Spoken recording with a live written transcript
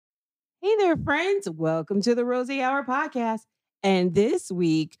Hey there, friends. Welcome to the Rosé Hour podcast. And this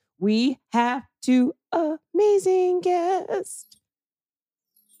week, we have two amazing guests.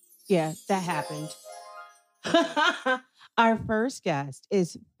 Yeah, that happened. Our first guest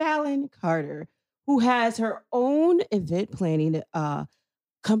is Fallon Carter, who has her own event planning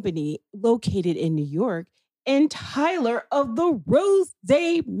company located in New York, and Tyler of the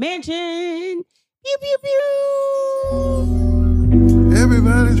Rosé Mansion. Pew, pew, pew.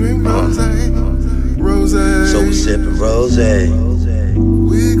 Everybody drink rosé, rosé. So we sipping rosé.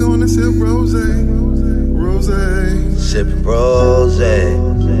 We gonna sip rosé, rosé. Sipping rosé.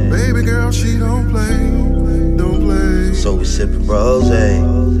 Baby girl, she don't play. So we sipping rosé.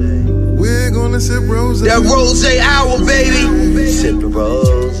 We're gonna sip rosé. That rosé hour, baby. Sipping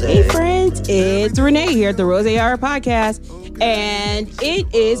rosé. Hey friends, it's Renee here at the Rosé Hour podcast, and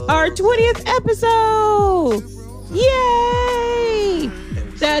it is our 20th episode. Yay!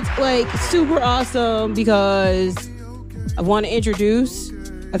 That's like super awesome because I want to introduce.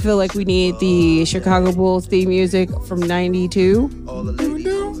 I feel like we need the Chicago Bulls theme music from '92.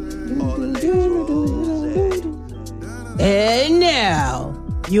 And now,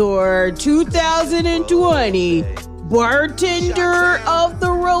 your 2020 bartender of the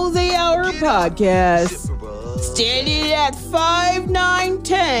Rosé Hour podcast, standing at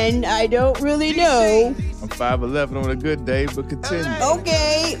 5'9", I don't really know. I'm 5'11" on a good day, but continue.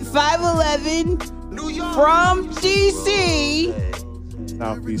 Okay, 5'11", from DC.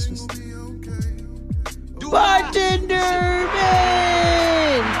 Southeast. Bartender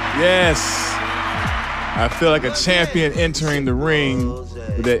man. Yes. I feel like a champion entering the ring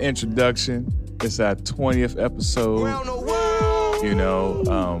with that introduction. It's our 20th episode. You know,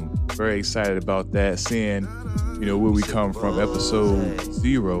 very excited about that. Seeing, you know, where we come from, episode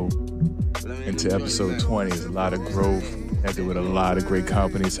 0 into episode 20 is a lot of growth. Connected with a lot of great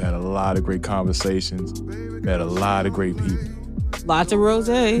companies, had a lot of great conversations, met a lot of great people. Lots of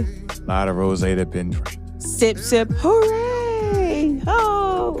rosé. A lot of rosé that been drinking. Sip, sip, hooray!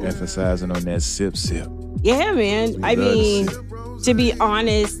 Oh, Emphasizing on that sip, sip. yeah, man. I mean, to be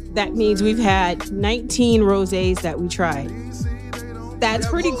honest, that means we've had 19 rosés that we tried. That's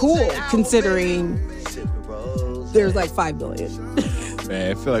pretty cool, considering there's like 5 billion.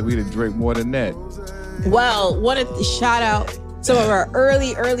 Man, I feel like we done drink more than that. Well, wanted to shout out some of our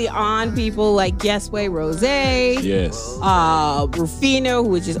early on people like Guessway Rosé. Yes. Rufino,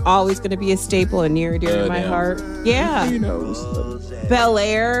 which is always going to be a staple and near and dear to my heart. Yeah. You know, Bel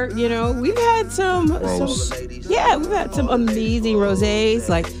Air, you know, we've had some amazing rosés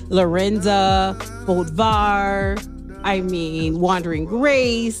like Lorenza, Bolvar, Wandering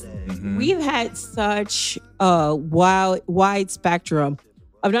Grace. Mm-hmm. We've had such a wide spectrum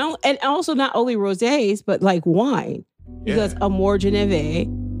of and also not only rosés, but like wine. Because Amor Geneve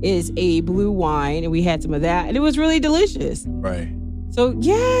is a blue wine, and we had some of that, and it was really delicious. Right. So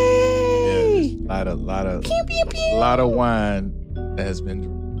yay! Yeah, a lot of pew, pew, pew. lot of wine that has been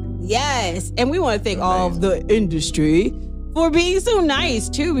drunk. Yes, and we want to thank all of the industry for being so nice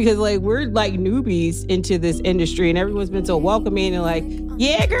too, because like we're like newbies into this industry, and everyone's been so welcoming and like,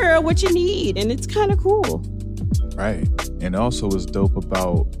 yeah, girl, what you need, and it's kind of cool. Right, and also what's dope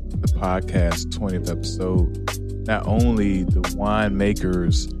about the podcast 20th episode. Not only the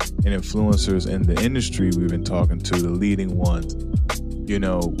winemakers and influencers in the industry we've been talking to, the leading ones, you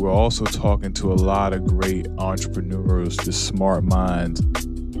know, we're also talking to a lot of great entrepreneurs, just smart minds,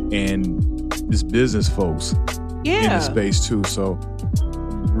 and just business folks in the space too. So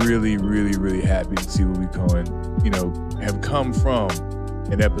really, really, really happy to see where we have come from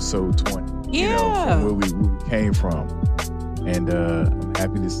in episode 20. Yeah. You know, from where we came from. And I'm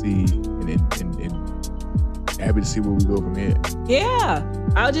happy to see and happy to see where we go from here. Yeah.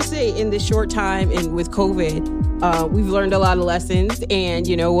 I'll just say in this short time and with COVID, we've learned a lot of lessons. And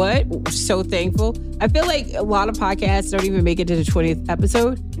you know what? We're so thankful. I feel like a lot of podcasts don't even make it to the 20th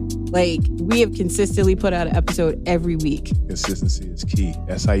episode. Like, we have consistently put out an episode every week. Consistency is key.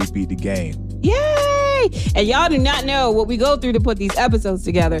 That's how you beat the game. Yay! And y'all do not know what we go through to put these episodes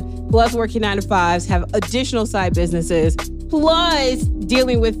together. Plus working 9 to 5s, have additional side businesses, plus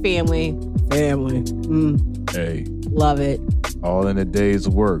dealing with family. Hey. Love it. All in a day's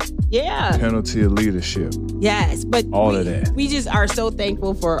work. Yeah. Penalty of leadership. Yes. But all of that. We just are so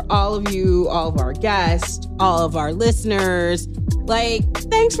thankful for all of you, all of our guests, all of our listeners. Like,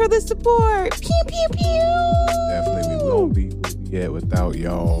 thanks for the support. Pew, pew, pew. Definitely. We won't be where we at without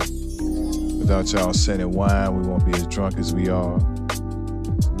y'all. Without y'all sending wine, we won't be as drunk as we are.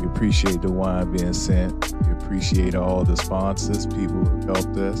 We appreciate the wine being sent. We appreciate all the sponsors, people who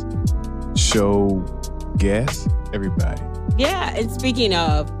helped us. Show, guests, everybody. Yeah, and speaking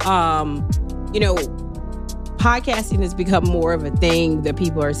of, podcasting has become more of a thing that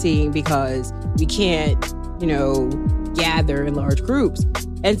people are seeing because we can't, gather in large groups.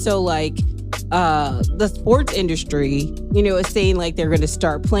 And so like the sports industry, is saying like they're going to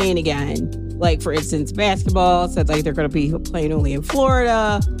start playing again. Like for instance, basketball said like they're going to be playing only in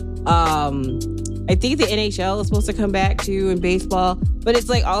Florida. I think the NHL is supposed to come back too, and baseball, but it's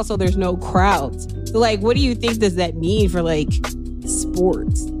like also there's no crowds. So like, what do you think does that mean for like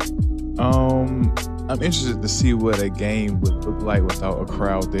sports? I'm interested to see what a game would look like without a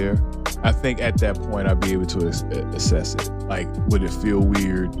crowd there. I think at that point I'd be able to assess it. Like, would it feel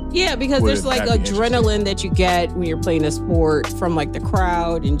weird? Yeah, because there's like adrenaline that you get when you're playing a sport from like the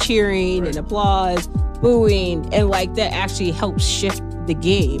crowd and cheering and applause, booing, and like that actually helps shift the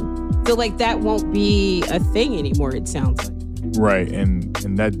game. So like that won't be a thing anymore, it sounds like. Right, and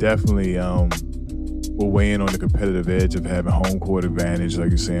that definitely will weigh in on the competitive edge of having home court advantage, like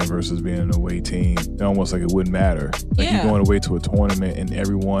you're saying, versus being an away team. It's almost like it wouldn't matter. Like you're going away to a tournament and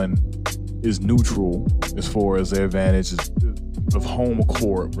everyone is neutral as far as their advantage of home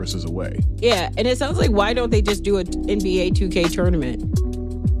court versus away. Yeah, and it sounds like why don't they just do an NBA 2K tournament?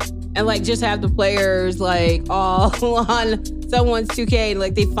 And like just have the players like all on someone's 2K,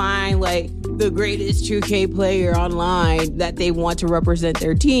 like they find like the greatest 2K player online that they want to represent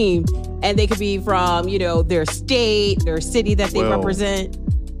their team. And they could be from, their state, their city that they represent.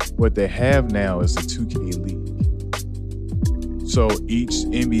 What they have now is the 2K League. So each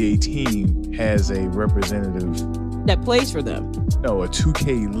NBA team has a representative that plays for them. No, a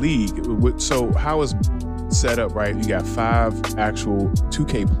 2K League. So how it's set up, right? You got 5 actual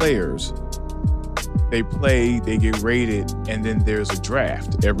 2K players. They play, they get rated, and then there's a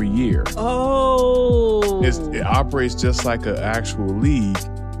draft every year. Oh. It operates just like an actual league,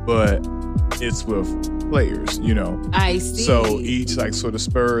 but it's with players, I see. So each, like, so the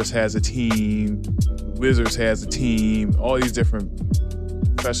Spurs has a team, the Wizards has a team, all these different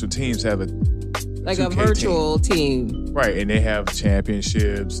special teams have a like a virtual team. Right, and they have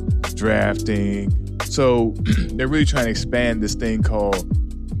championships, drafting. So they're really trying to expand this thing called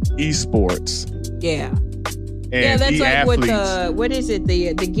esports. Yeah. And that's like what is it?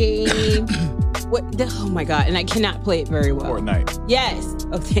 The game. Oh my God. And I cannot play it very well. Fortnite. Yes.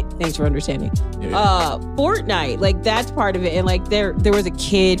 Oh, thanks for understanding. Yeah. Fortnite, like that's part of it. And like there was a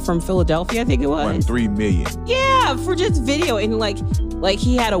kid from Philadelphia, I think it was. Won $3 million. Yeah, for just video. And like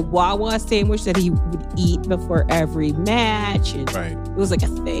he had a Wawa sandwich that he would eat before every match. And it was like a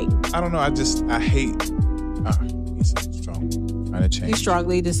thing. I don't know. I hate. He's strong. Trying to change. You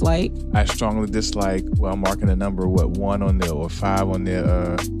strongly dislike? I strongly dislike. Well, I'm marking a number, 1 on there or 5 on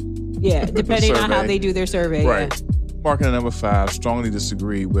their. Yeah, depending on how they do their survey. Right. Yeah. Marking a number 5. Strongly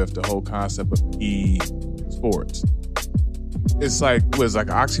disagree with the whole concept of e-sports. It's like an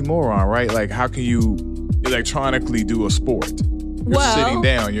oxymoron, right? Like, how can you electronically do a sport? You're sitting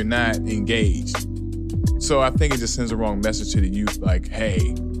down. You're not engaged. So I think it just sends the wrong message to the youth. Like,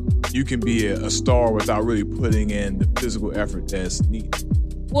 hey, you can be a star without really putting in the physical effort that's needed.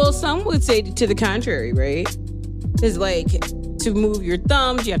 Well, some would say to the contrary, right? It's like to move your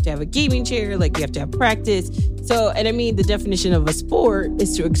thumbs, you have to have a gaming chair, like you have to have practice. So, and I mean, the definition of a sport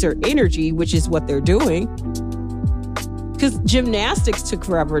is to exert energy, which is what they're doing. Because gymnastics took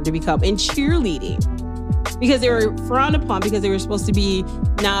forever to become, and cheerleading. Because they were frowned upon because they were supposed to be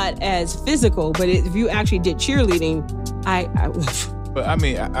not as physical. But if you actually did cheerleading, But I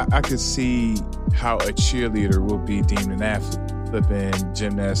mean, I could see how a cheerleader will be deemed an athlete. Flipping,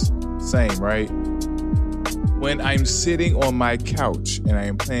 gymnast, same, right? When I'm sitting on my couch and I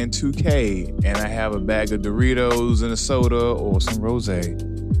am playing 2K and I have a bag of Doritos and a soda or some Rosé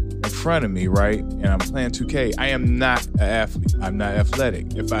in front of me, right? And I'm playing 2K, I am not an athlete. I'm not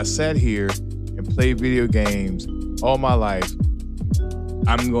athletic. If I sat here and played video games all my life,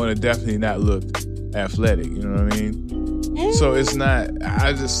 I'm going to definitely not look athletic. You know what I mean? So it's not.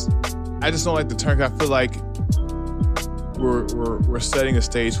 I just don't like the term. I feel like we're setting a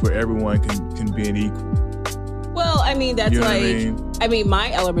stage where everyone can be an equal. Well, I mean that's I mean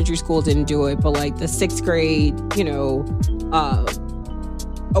my elementary school didn't do it, but like the 6th grade,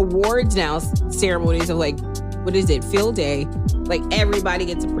 awards now ceremonies of like what is it, field day? Like everybody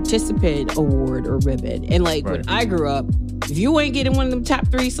gets a participant award or ribbon, and like when I grew up, if you ain't getting one of them top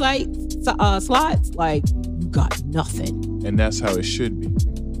 3 slots, like you got nothing. And that's how it should be.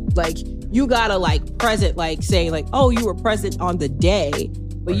 Like you gotta like present, like saying like, oh, you were present on the day,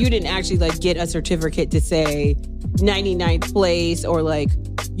 but you didn't actually like get a certificate to say 99th place or like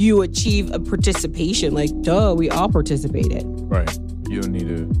you achieve a participation. Like, duh, we all participated. Right. You don't need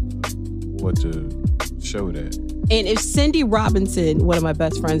to show that. And if Cindy Robinson, one of my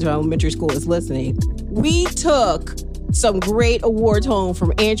best friends from elementary school, is listening, we took some great awards home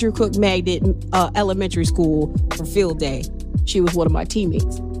from Andrew Cook Magnet Elementary School for field day. She was one of my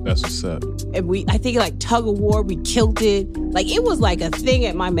teammates. That's what's up. And I think like tug of war, we killed it. Like it was like a thing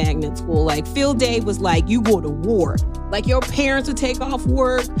at my magnet school. Like field day was like you go to war. Like your parents would take off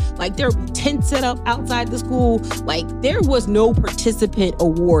work. Like there would be tents set up outside the school. Like there was no participant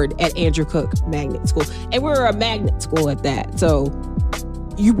award at Andrew Cook Magnet School. And we were a magnet school at that. So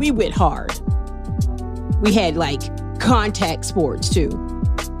we went hard. We had like contact sports too.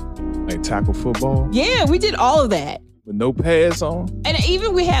 Like tackle football? Yeah, we did all of that. With no pads on? And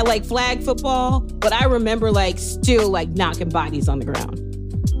even we had like flag football, but I remember like still like knocking bodies on the ground.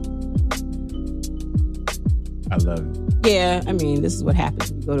 I love it. Yeah, I mean, this is what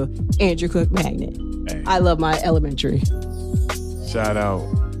happens when you go to Andrew Cook Magnet. Hey. I love my elementary. Shout out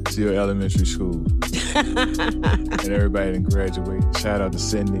to your elementary school. And everybody that graduated. Shout out to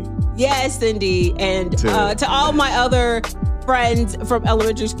Cindy. Yes, Cindy. And to all my other friends from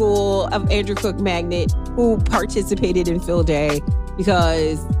elementary school of Andrew Cook Magnet who participated in field day,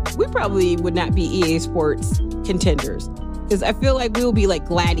 because we probably would not be EA Sports contenders. Because I feel like we will be like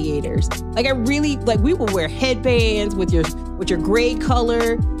gladiators. Like I really like we will wear headbands with your grade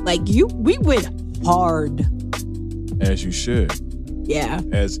color. Like we went hard. As you should. Yeah.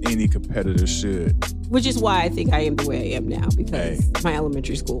 As any competitor should. Which is why I think I am the way I am now, because my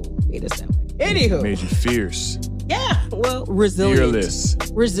elementary school made us that way. Anywho. Made you fierce. Yeah. Well, resilient. Fearless.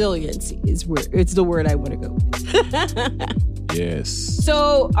 Resiliency is it's the word I want to go with. Yes.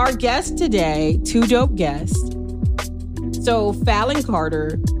 So our guest today, two dope guests. So Fallon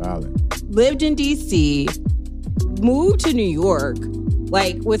Carter lived in DC, moved to New York,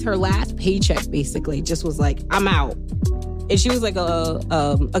 like with her last paycheck, basically, just was like, I'm out. And she was like a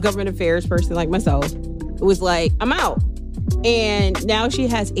government affairs person like myself. It was like, I'm out. And now she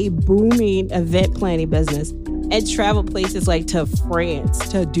has a booming event planning business and travel places like to France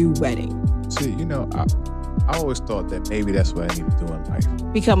to do weddings. See, you know, I always thought that maybe that's what I need to do in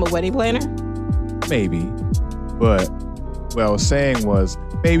life. Become a wedding planner? Maybe. But what I was saying was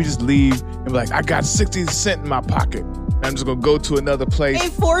maybe just leave and be like, I got 60 cents in my pocket. I'm just going to go to another place.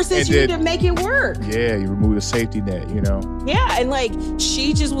 It forces you to make it work. Yeah, you remove the safety net, you know? Yeah, and like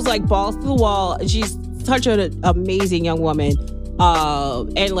she just was like balls to the wall. She's such an amazing young woman.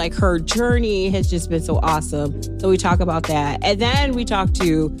 And like her journey has just been so awesome. So we talk about that. And then we talk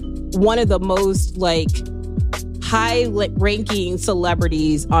to one of the most like high ranking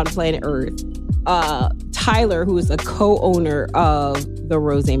celebrities on planet Earth, Tyler, who is a co-owner of the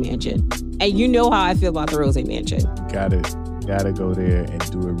Rosé Mansion. And you know how I feel about the Rosé Mansion. Gotta go there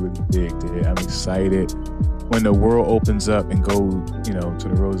and do it really big there. I'm excited when the world opens up and go, you know, to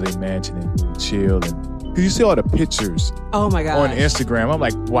the Rosé Mansion and really chill. And because you see all the pictures on Instagram. I'm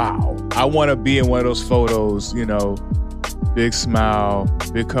like, wow, I want to be in one of those photos, you know, big smile,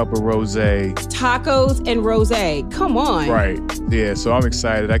 big cup of rosé. Tacos and rosé. Come on. Right. Yeah, so I'm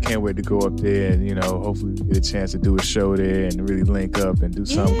excited. I can't wait to go up there and, you know, hopefully get a chance to do a show there and really link up and do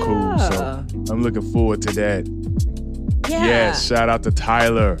something cool. So I'm looking forward to that. Yeah. Yes, shout out to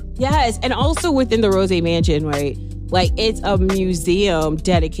Tyler. Yes, and also within the Rosé Mansion, right? Like it's a museum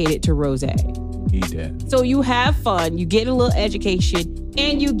dedicated to rosé. Need that. So you have fun, you get a little education,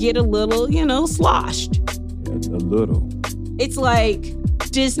 and you get a little, you know, sloshed. Yeah, a little. It's like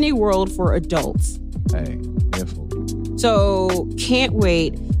Disney World for adults. Hey, careful. So can't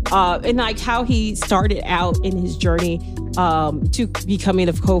wait. And like how he started out in his journey to becoming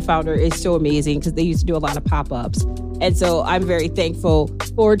a co-founder is so amazing because they used to do a lot of pop-ups. And so I'm very thankful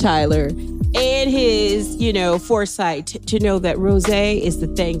for Tyler and his, you know, foresight to know that rosé is the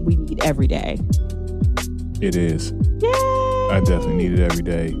thing we need every day. It is. Yay! I definitely need it every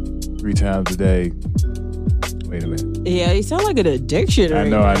day. 3 times a day. Wait a minute. Yeah, you sound like an addiction. I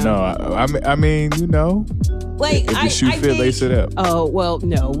know. I mean, you know. Like, if the shoe fit, lace it up. Oh, well,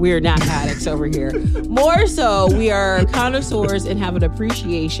 no, we're not addicts over here. More so, we are connoisseurs and have an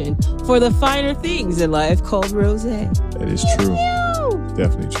appreciation for the finer things in life called rosé. That is true.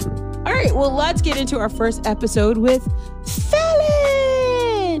 Definitely true. All right, well, let's get into our first episode with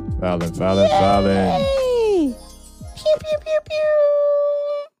Fallon. Fallon. Pew, pew, pew, pew.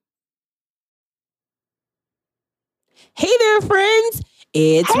 Hey there, friends.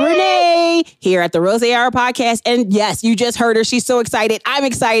 It's Renee here at the Rosé Hour podcast. And yes, you just heard her. She's so excited. I'm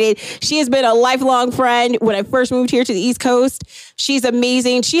excited. She has been a lifelong friend when I first moved here to the East Coast. She's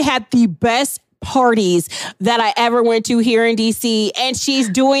amazing. She had the best parties that I ever went to here in DC. And she's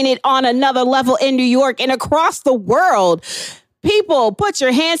doing it on another level in New York and across the world. People, put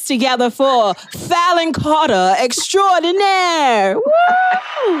your hands together for Fallon Carter extraordinaire.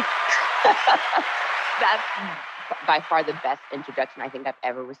 Woo! That's by far the best introduction I think I've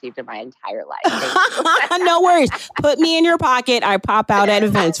ever received in my entire life. No worries. Put me in your pocket. I pop out at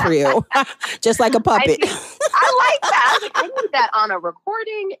events for you, just like a puppet. I like that. I need that on a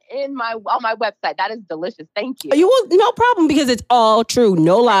recording on my website. That is delicious. Thank you. You will, no problem, because it's all true.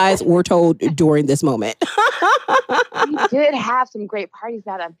 No lies were told during this moment. We did have some great parties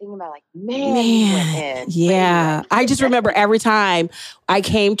that I'm thinking about. Like, man, we went in. Yeah. Anyway. I just remember every time I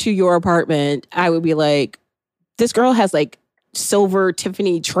came to your apartment, I would be like, this girl has like silver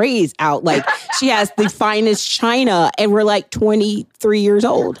Tiffany trays out. Like, she has the finest china, and we're like 23 years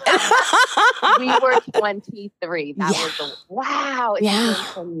old. We were 23. That was wow.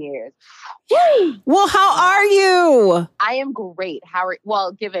 It's been 10 years. Well, how are you? I am great. I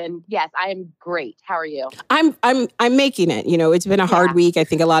am great. How are you? I'm making it. You know, it's been a hard week. I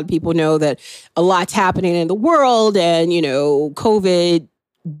think a lot of people know that a lot's happening in the world, and, you know, COVID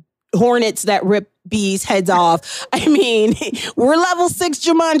hornets that rip bees' heads off. I mean, we're level 6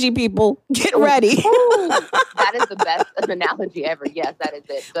 Jumanji, people. Get ready. That is the best analogy ever. Yes, that is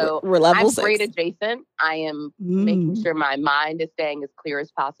it. So we're level I'm 6. great adjacent. I am making sure my mind is staying as clear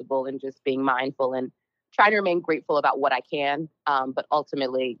as possible and just being mindful and trying to remain grateful about what I can. But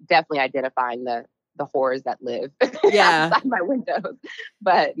ultimately, definitely identifying the horrors that live outside my windows.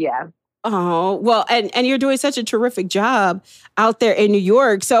 But yeah. Oh, well, and you're doing such a terrific job out there in New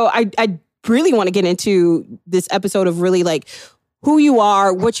York. So I really want to get into this episode of really like who you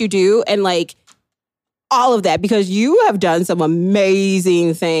are, what you do, and like all of that, because you have done some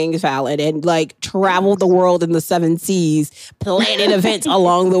amazing things, Fallon, and like traveled the world in the 7 seas, planning events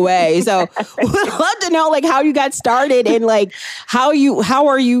along the way. So we'd love to know like how you got started and like how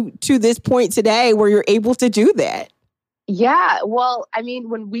are you to this point today where you're able to do that? Yeah. Well, I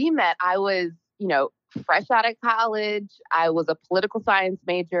mean, when we met, I was, fresh out of college. I was a political science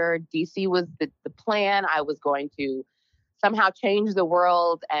major. DC was the plan. I was going to somehow change the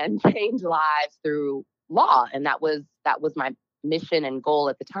world and change lives through law. And that was my mission and goal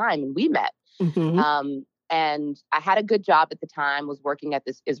at the time. And we met. Mm-hmm. And I had a good job at the time, was working at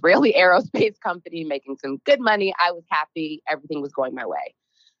this Israeli aerospace company, making some good money. I was happy. Everything was going my way.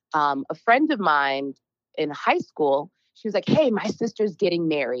 A friend of mine in high school, she was like, hey, my sister's getting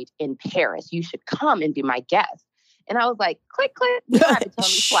married in Paris. You should come and be my guest. And I was like, click, click. You don't have to tell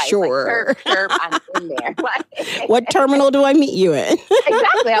me twice. Sure. Like, chirp, I'm in there. What terminal do I meet you in?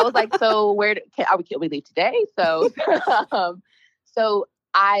 Exactly. I was like, so can we leave today? So, so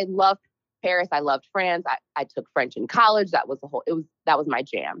I love Paris. I loved France. I took French in college. That was my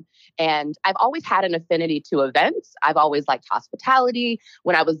jam. And I've always had an affinity to events. I've always liked hospitality.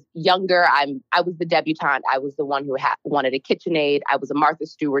 When I was younger, I was the debutante. I was the one who wanted a KitchenAid. I was a Martha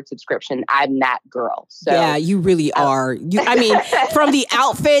Stewart subscription. I'm that girl. So yeah, you really are. I mean, from the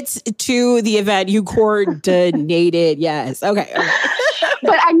outfits to the event, you coordinated. Yes. Okay.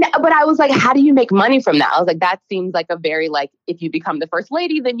 But I was like, how do you make money from that? I was like, that seems like a very if you become the first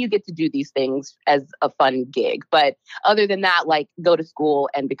lady, then you get to do these things as a fun gig. But other than that, go to school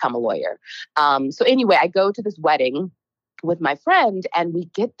and become a lawyer. So anyway, I go to this wedding with my friend, and we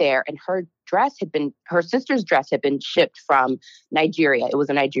get there, and her sister's dress had been shipped from Nigeria. It was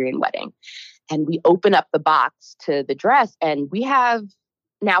a Nigerian wedding. And we open up the box to the dress, and we have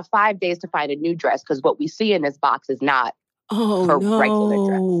now 5 days to find a new dress, because what we see in this box is not her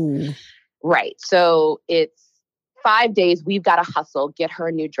regular dress. Right. So it's 5 days. We've got to hustle, get her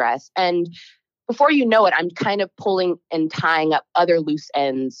a new dress. And before you know it, I'm kind of pulling and tying up other loose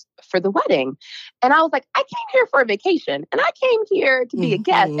ends for the wedding. And I was like, I came here for a vacation, and I came here to be a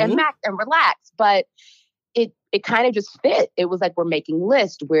guest and relax. But it kind of just fit. It was like, we're making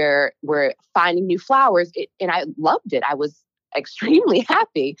lists, we're finding new flowers. And I loved it. I was extremely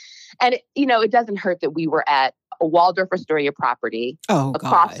happy. And it doesn't hurt that we were at a Waldorf Astoria property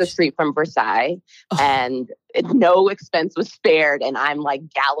across the street from Versailles, and no expense was spared. And I'm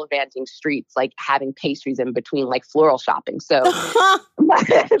gallivanting streets, having pastries in between, floral shopping. So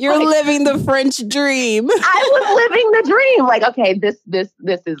you're living the French dream. I was living the dream. Okay,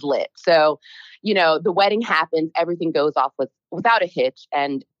 this is lit. So, the wedding happens, everything goes off without a hitch.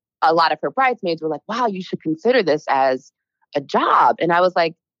 And a lot of her bridesmaids were like, wow, you should consider this as a job. And I was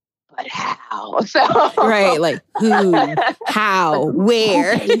like, but how? So right, who, how,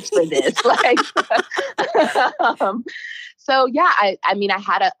 where? Who pays for this? So yeah, I mean, I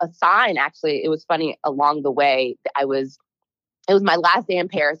had a sign. Actually, it was funny. Along the way, it was my last day in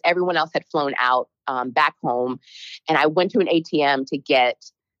Paris. Everyone else had flown out back home, and I went to an ATM to get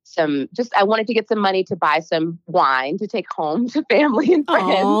I wanted to get some money to buy some wine to take home to family and friends.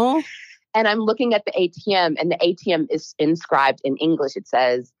 Aww. And I'm looking at the ATM, and the ATM is inscribed in English. It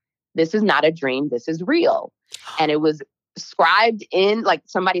says, "This is not a dream. This is real." And it was scribed in, like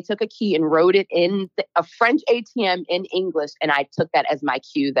somebody took a key and wrote it in a French ATM in English. And I took that as my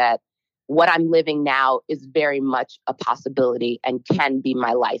cue that what I'm living now is very much a possibility and can be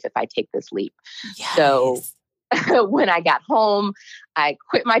my life if I take this leap. Yes. So when I got home, I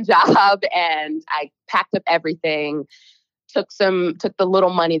quit my job and I packed up everything, took the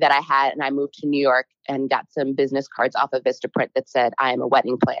little money that I had, and I moved to New York and got some business cards off of Vistaprint that said, "I am a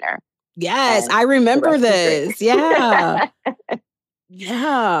wedding planner." Yes, And I remember this. Yeah.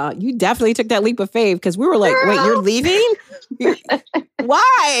 Yeah. You definitely took that leap of faith because we were like, wait, you're leaving? Why?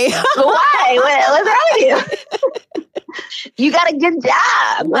 Why? What's wrong with you? You got a good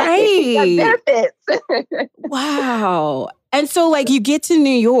job. Right. You got benefits. Wow. And so like you get to New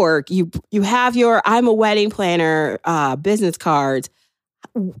York, you have your I'm a wedding planner business cards.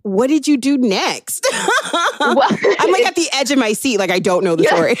 What did you do next? I'm like at the edge of my seat. Like I don't know the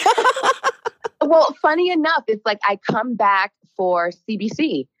story. Well, funny enough, it's like I come back for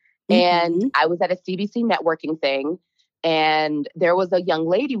CBC and I was at a CBC networking thing. And there was a young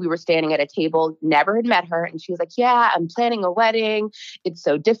lady, we were standing at a table, never had met her. And she was like, "Yeah, I'm planning a wedding. It's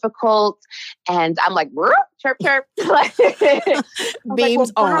so difficult." And I'm like, chirp, chirp.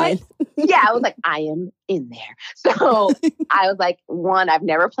 Beams on. Yeah, I was like, I am in there. So I was like, one, I've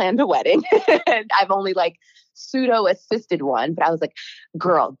never planned a wedding. I've only like pseudo assisted one. But I was like,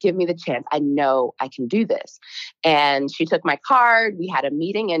 girl, give me the chance. I know I can do this. And she took my card. We had a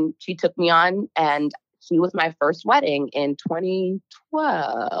meeting and she took me on, and she was my first wedding in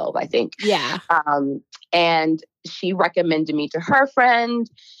 2012, I think. Yeah. And she recommended me to her friend.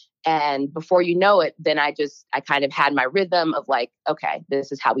 And before you know it, then I kind of had my rhythm of like, okay,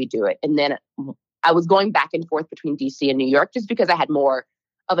 this is how we do it. And then I was going back and forth between DC and New York just because I had more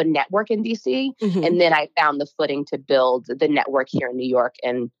of a network in DC. Mm-hmm. And then I found the footing to build the network here in New York.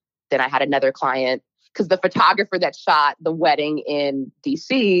 And then I had another client because the photographer that shot the wedding in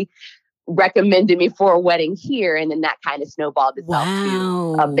DC recommended me for a wedding here. And then that kind of snowballed itself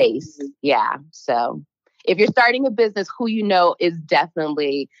to a base. Yeah. So if you're starting a business, who you know is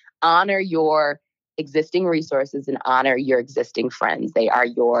definitely honor your existing resources and honor your existing friends. They are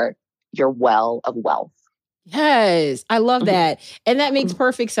your well of wealth. Yes, I love that. And that makes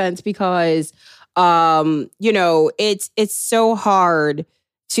perfect sense because, it's so hard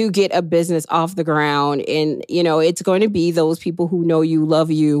to get a business off the ground. And, it's going to be those people who know you,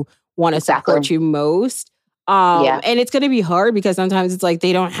 love you, want to support you most. And it's going to be hard because sometimes it's like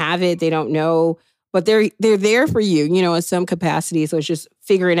they don't have it, they don't know, but they're there for you, in some capacity. So it's just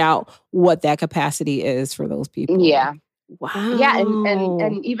figuring out what that capacity is for those people. Yeah. Wow. Yeah.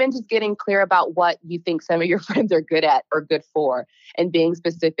 And even just getting clear about what you think some of your friends are good at or good for, and being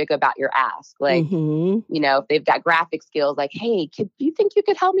specific about your ask. Like, if they've got graphic skills, like, hey, do you think you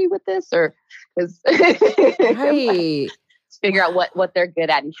could help me with this? Or because right. figure out what they're good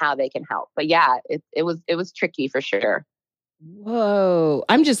at and how they can help. But yeah, it was tricky for sure. Whoa.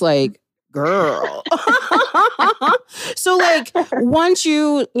 I'm just like, girl. So like once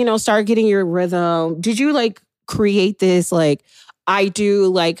you, start getting your rhythm, did you like create this, like I do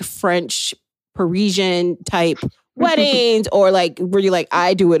like French Parisian type weddings, or like were you like,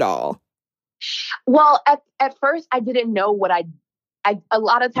 I do it all? Well, at first I didn't know what I a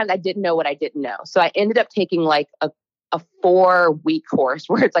lot of times I didn't know what I didn't know. So I ended up taking like a 4-week course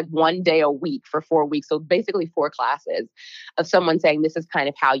where it's like 1 day a week for 4 weeks. So basically 4 classes of someone saying, this is kind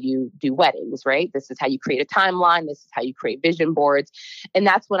of how you do weddings, right? This is how you create a timeline. This is how you create vision boards. And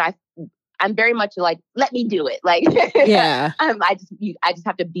that's when I'm very much like, let me do it. Like, yeah, I just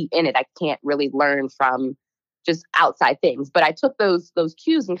have to be in it. I can't really learn from just outside things, but I took those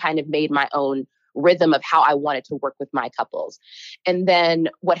cues and kind of made my own rhythm of how I wanted to work with my couples. And then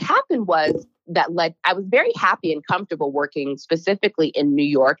what happened was I was very happy and comfortable working specifically in New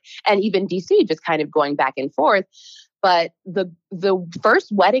York and even DC, just kind of going back and forth. But the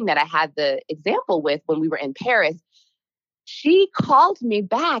first wedding that I had the example with when we were in Paris, she called me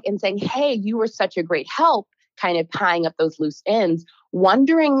back and saying, hey, you were such a great help, kind of tying up those loose ends,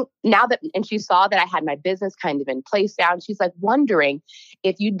 wondering and she saw that I had my business kind of in place now. And she's like, wondering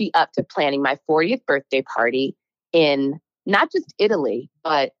if you'd be up to planning my 40th birthday party in not just Italy,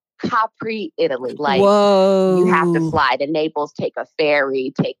 but Capri, Italy. Like, whoa, you have to fly to Naples, take the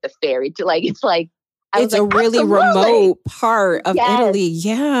ferry to like, it's like, it's a really remote part of Italy.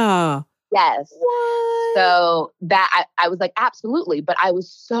 Yeah. Yes. What? So that I was like, absolutely. But I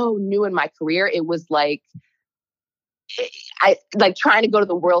was so new in my career. It was like, I like trying to go to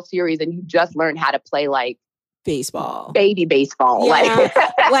the World Series and you just learned how to play like baseball, baby baseball. Yeah.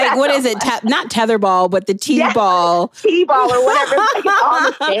 Like what is it? Not tetherball, but the T-ball. T-ball or whatever. Like it's on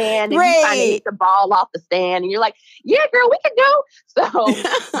the stand and Right. you trying to hit the ball off the stand and you're like, yeah, girl, we can go.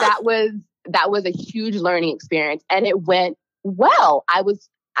 So that was a huge learning experience and it went well.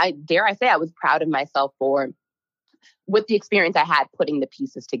 I dare I say I was proud of myself for with the experience I had putting the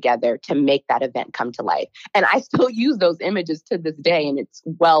pieces together to make that event come to life. And I still use those images to this day, and it's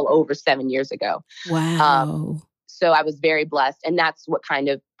well over 7 years ago. Wow. So I was very blessed. And that's what kind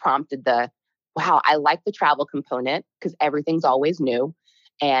of prompted wow, I like the travel component because everything's always new.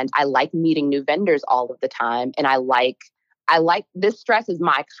 And I like meeting new vendors all of the time. And I like this stress is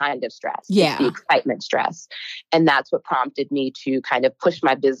my kind of stress. Yeah. It's the excitement stress. And that's what prompted me to kind of push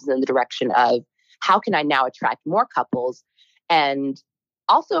my business in the direction of how can I now attract more couples? And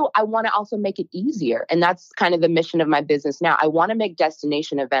also, I want to also make it easier. And that's kind of the mission of my business now. I want to make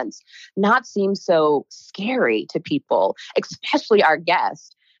destination events not seem so scary to people, especially our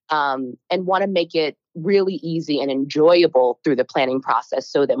guests, and want to make it really easy and enjoyable through the planning process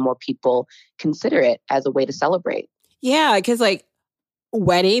so that more people consider it as a way to celebrate. Yeah, because like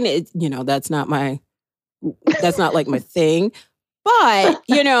wedding, that's not like my thing. But,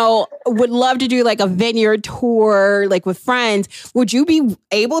 would love to do like a vineyard tour, like with friends. Would you be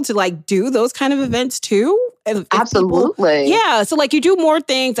able to like do those kind of events too? If Absolutely. Yeah. So like you do more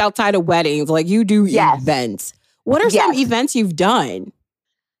things outside of weddings, like you do events. What are some events you've done?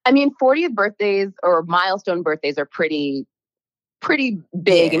 I mean, 40th birthdays or milestone birthdays are pretty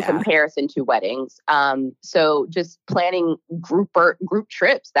big in comparison to weddings. So just planning group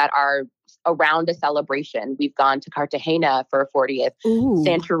trips that are around a celebration. We've gone to Cartagena for a 40th,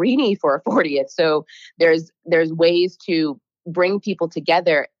 Santorini for a 40th. So there's ways to bring people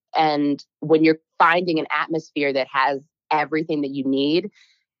together. And when you're finding an atmosphere that has everything that you need,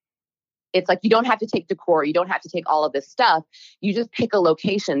 it's like you don't have to take decor. You don't have to take all of this stuff. You just pick a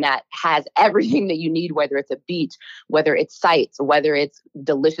location that has everything that you need, whether it's a beach, whether it's sights, whether it's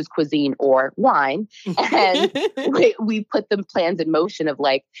delicious cuisine or wine. And we put the plans in motion of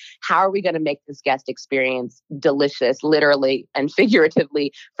like, how are we going to make this guest experience delicious, literally and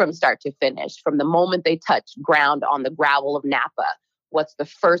figuratively from start to finish? From the moment they touch ground on the gravel of Napa, what's the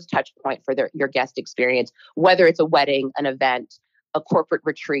first touch point for your guest experience? Whether it's a wedding, an event, a corporate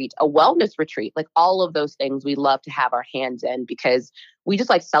retreat, a wellness retreat, like all of those things we love to have our hands in because we just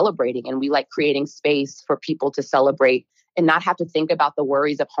like celebrating and we like creating space for people to celebrate and not have to think about the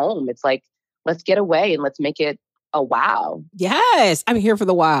worries of home. It's like, let's get away and let's make it a wow. Yes. I'm here for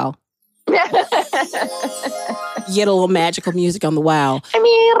the wow. Get a little magical music on the wow. I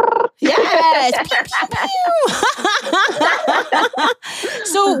mean, yes. Pew, pew, pew.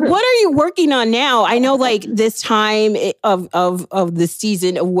 So what are you working on now? I know like this time of the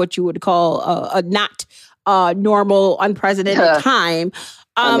season of what you would call a not normal, unprecedented time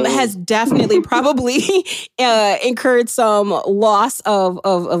has definitely probably incurred some loss of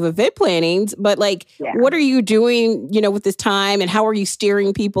event plannings. But like, what are you doing, with this time and how are you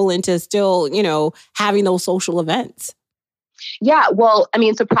steering people into still, having those social events? Yeah, well, I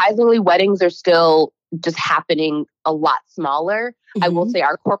mean, surprisingly, weddings are still just happening a lot smaller. I will say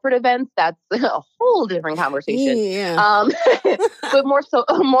our corporate events, that's a whole different conversation. Yeah. But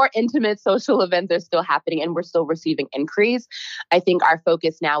more intimate social events are still happening and we're still receiving increase. I think our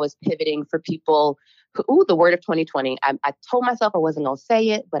focus now is pivoting for people who, the word of 2020. I told myself I wasn't going to say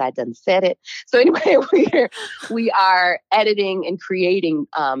it, but I done said it. So anyway, we are editing and creating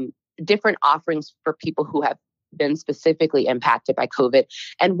different offerings for people who have been specifically impacted by COVID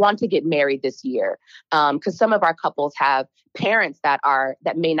and want to get married this year. Because some of our couples have parents that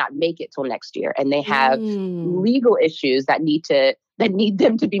may not make it till next year, and they have legal issues that need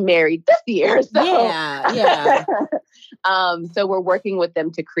them to be married this year. So, yeah. So we're working with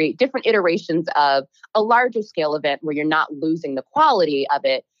them to create different iterations of a larger scale event where you're not losing the quality of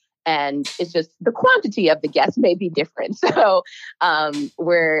it. And it's just the quantity of the guests may be different. So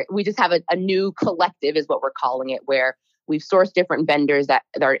we just have a new collective is what we're calling it, where we've sourced different vendors that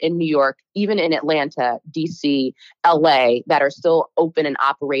are in New York, even in Atlanta, DC, LA, that are still open and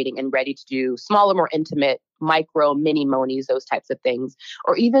operating and ready to do smaller, more intimate, micro, mini monies, those types of things.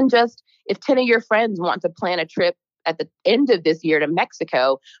 Or even just if 10 of your friends want to plan a trip at the end of this year to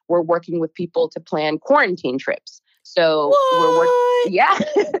Mexico, we're working with people to plan quarantine trips. So we're working,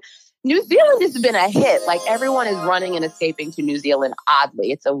 New Zealand has been a hit. Like everyone is running and escaping to New Zealand.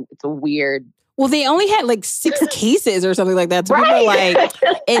 Oddly, it's a weird. Well, they only had like 6 cases or something like that. So people are like,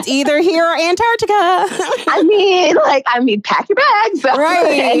 it's either here or Antarctica. I mean, pack your bags.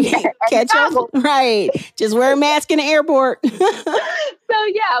 Right. and Catch up. goggles. Right. Just wear a mask in the airport. So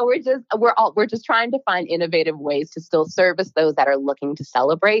yeah, we're just trying to find innovative ways to still service those that are looking to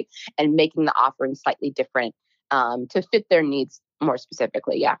celebrate and making the offering slightly different to fit their needs more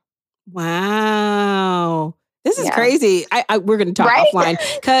specifically. Yeah. Wow. This is crazy. We're going to talk offline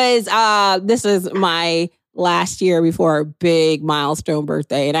because this is my last year before a big milestone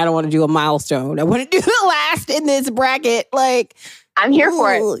birthday, and I don't want to do a milestone. I want to do the last in this bracket. Like, I'm here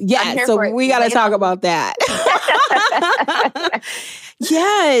for it. Yeah, so we got to talk about that.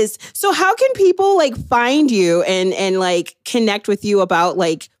 Yes. So how can people like find you and like connect with you about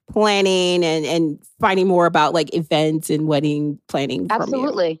like planning and finding more about like events and wedding planning?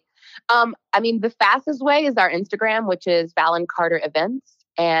 Absolutely. I mean, the fastest way is our Instagram, which is Fallon Carter Events.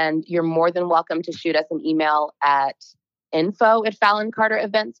 And you're more than welcome to shoot us an email at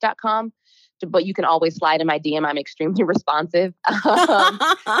info@FallonCarterEvents.com. But you can always slide in my DM. I'm extremely responsive. And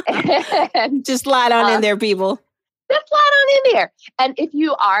just slide on in there, people. Just slide on in there. And if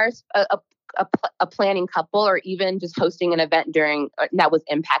you are a planning couple or even just hosting an event that was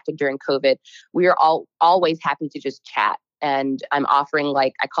impacted during COVID, we are always happy to just chat. And I'm offering,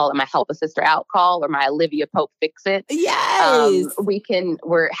 like, I call it my help a sister out call or my Olivia Pope fix it. Yes.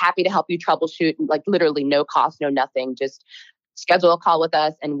 We're happy to help you troubleshoot, like literally no cost, no nothing. Just schedule a call with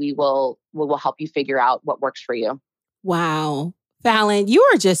us and we will help you figure out what works for you. Wow. Fallon, you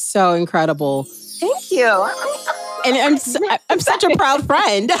are just so incredible. Thank you. And I'm such a proud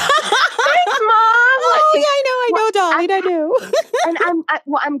friend. Thanks, Mom. Oh, yeah, I know, darling, I do. And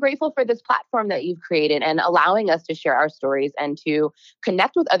I'm grateful for this platform that you've created and allowing us to share our stories and to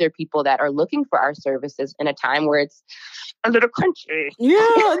connect with other people that are looking for our services in a time where it's a little crunchy. Yeah,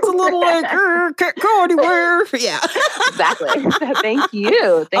 it's a little like, can't go anywhere. Yeah. Exactly. Thank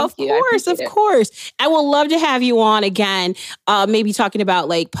you. Of course. I would love to have you on again, maybe talking about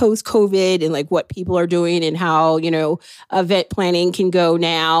like post-COVID and like what people are doing and how, event planning can go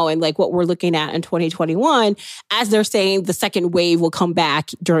now and like what we're looking at in 2021. As they're saying, the second wave will come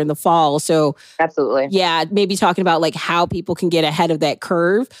back during the fall. So absolutely. Yeah, maybe talking about like how people can get ahead of that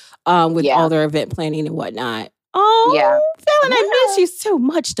curve with all their event planning and whatnot. Oh, yeah. Fallon, I miss you so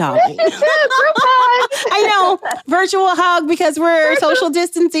much, darling. I know. Virtual hug because we're social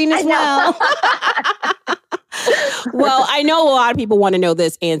distancing as well. Well, I know a lot of people want to know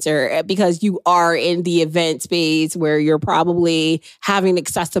this answer because you are in the event space where you're probably having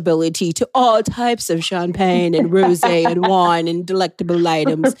accessibility to all types of champagne and rosé and wine and delectable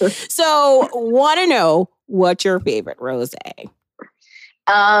items. So, want to know what's your favorite rosé?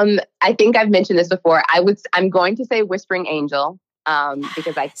 I think I've mentioned this before. I'm going to say Whispering Angel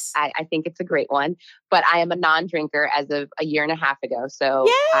because I think it's a great one. But I am a non-drinker as of a year and a half ago. So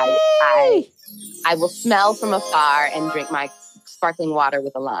I will smell from afar and drink my sparkling water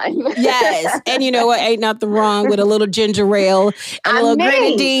with a lime. Yes. And you know what? Ain't nothing wrong with a little ginger ale and a little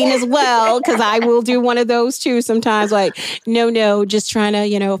grenadine as well. Because I will do one of those too sometimes. Like, no, just trying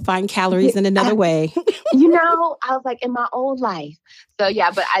to, find calories in another way. I was like in my old life. So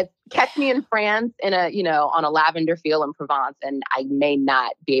yeah, but I've kept me in France in on a lavender field in Provence, and I may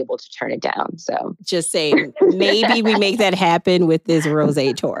not be able to turn it down. So just saying, maybe we make that happen with this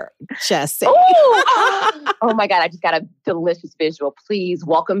rosé tour. Just saying. Oh my God, I just got a delicious visual. Please,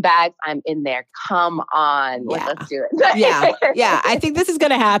 welcome bags. I'm in there. Come on. Yeah. Let's do it. Yeah. I think this is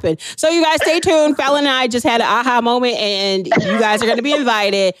going to happen. So you guys stay tuned. Fallon and I just had an aha moment, and you guys are going to be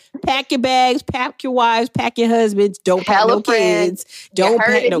invited. Pack your bags, pack your wives, pack your husbands. Don't pack no kids. Don't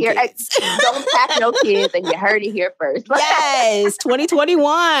pack no kids. Don't pack no kids, and you heard it here first. Yes,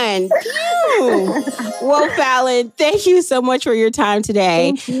 2021. Well, Fallon, thank you so much for your time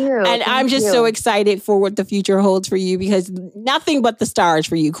today. Thank you. And I'm just so excited for what the future holds for you because nothing but the stars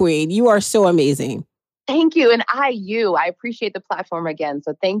for you, Queen. You are so amazing. Thank you. And I appreciate the platform again.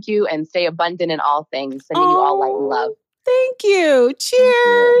 So thank you and stay abundant in all things. Sending you all light and love. Thank you.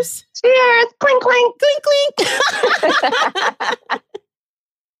 Cheers. Cheers. Clink, clink. Clink, clink.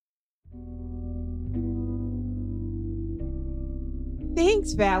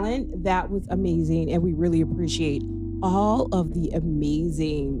 Thanks, Fallon. That was amazing. And we really appreciate all of the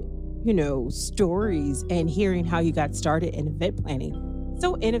amazing, stories and hearing how you got started in event planning.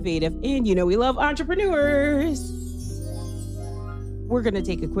 So innovative. And, we love entrepreneurs. We're going to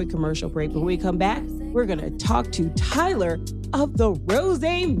take a quick commercial break. When we come back, we're going to talk to Tyler of the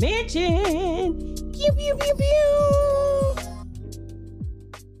Rosé Mansion. Pew, pew, pew, pew.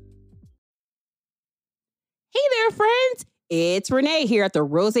 Hey there, friends. It's Renee here at the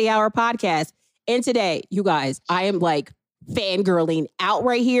Rosé Hour podcast. And today, you guys, I am like fangirling out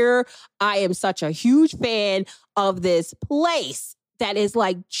right here. I am such a huge fan of this place that is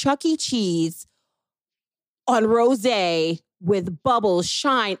like Chuck E. Cheese on Rosé with bubbles,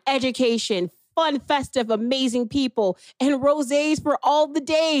 shine, education, fun, festive, amazing people, and rosés for all the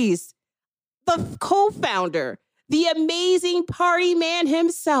days. The co-founder, the amazing party man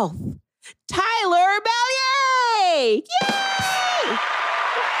himself, Tyler Bellier! Yay!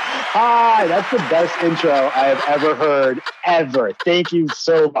 Hi, that's the best intro I have ever heard, ever. Thank you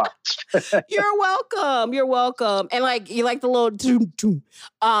so much. You're welcome. You're welcome. And like, you like the little doom, doom,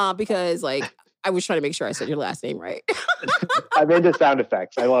 because like, I was trying to make sure I said your last name right. I'm into sound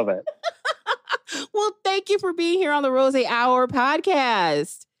effects. I love it. Well, thank you for being here on the Rosé Hour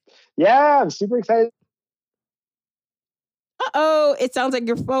podcast. Yeah, I'm super excited. Uh-oh, it sounds like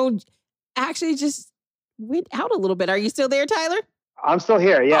your phone actually just went out a little bit. Are you still there, Tyler? I'm still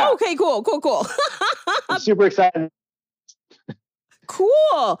here. Yeah. Oh, okay, cool. I'm super excited.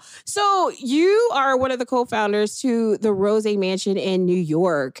 Cool. So you are one of the co-founders to the Rosé Mansion in New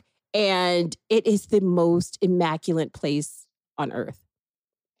York, and it is the most immaculate place on earth.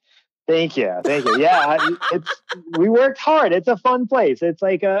 Thank you. Yeah, we worked hard. It's a fun place. It's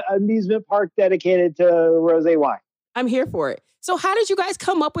like an amusement park dedicated to rosé wine. I'm here for it. So how did you guys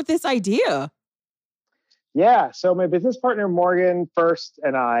come up with this idea? Yeah, so my business partner, Morgan First,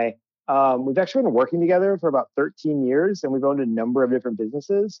 and I, we've actually been working together for about 13 years, and we've owned a number of different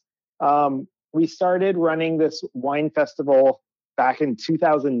businesses. We started running this wine festival back in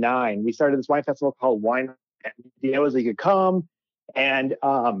 2009. We started this wine festival called Wine. The idea was you could come, and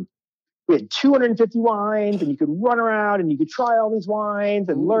we had 250 wines, and you could run around, and you could try all these wines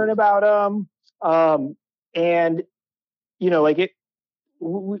and learn about them. And, you know, like it,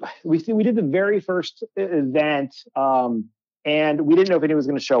 we did the very first event, and we didn't know if anyone was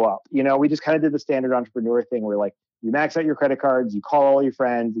going to show up. You know, we just kind of did the standard entrepreneur thing where like you max out your credit cards, you call all your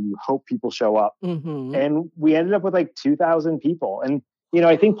friends, and you hope people show up. Mm-hmm. And we ended up with like 2,000 people. And, you know,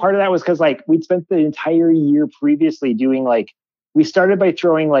 I think part of that was because like we'd spent the entire year previously doing like, we started by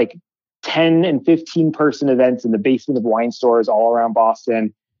throwing like 10 and 15 person events in the basement of wine stores all around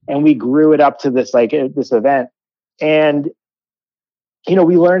Boston. And we grew it up to this, like this event. And, you know,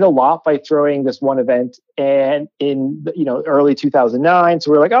 we learned a lot by throwing this one event and in, you know, early 2009. So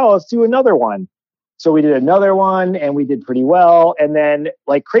we're like, oh, let's do another one. So we did another one and we did pretty well. And then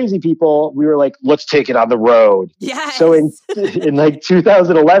like crazy people, we were like, let's take it on the road. Yes. So in like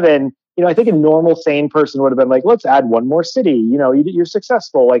 2011, you know, I think a normal sane person would have been like, let's add one more city. You know, you're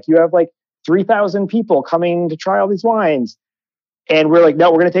successful. Like you have like 3,000 people coming to try all these wines. And we're like,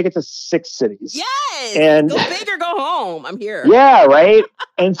 no, we're going to take it to 6 cities. Yes. And go big or go home. I'm here. Yeah. Right.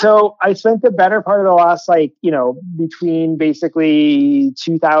 And so I spent the better part of the last, like, you know, between basically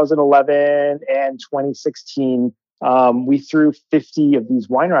 2011 and 2016, we threw 50 of these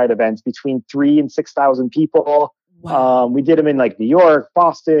wine ride events between 3,000 and 6,000 people. Wow. We did them in like New York,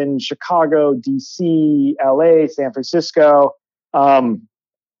 Boston, Chicago, DC, LA, San Francisco. And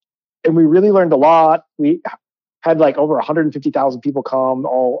we really learned a lot. We had like over 150,000 people come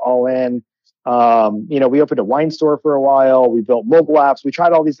all in. You know, we opened a wine store for a while. We built mobile apps. We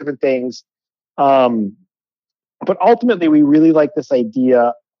tried all these different things. But ultimately we really like this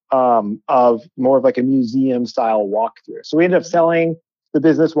idea of more of like a museum style walkthrough. So we ended up selling the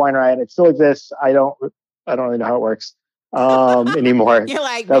business Wine Riot. It still exists. I don't really know how it works anymore. You're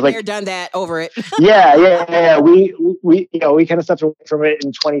like, been there, done that, over it. Yeah. We you know, we kind of stepped away from it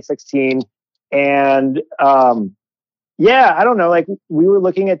in 2016. And yeah, I don't know, like we were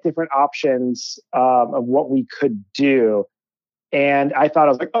looking at different options of what we could do. And I thought, I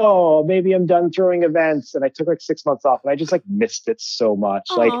was like, oh, maybe I'm done throwing events. And I took like 6 months off and I just like missed it so much.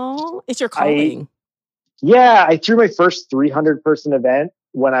 Aww, like it's your calling. I threw my first 300 person event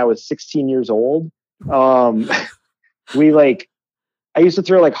when I was 16 years old. I used to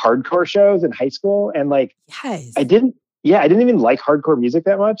throw like hardcore shows in high school, and like, yes. I didn't even like hardcore music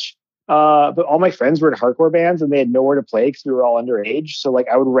that much. But all my friends were in hardcore bands and they had nowhere to play because we were all underage. So like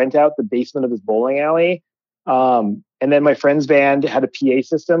I would rent out the basement of this bowling alley. And then my friend's band had a PA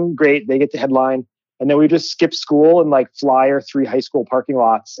system. Great. They get to headline. And then we just skip school and like flyer 3 high school parking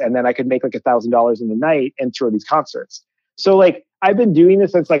lots. And then I could make like $1,000 in the night and throw these concerts. So like, I've been doing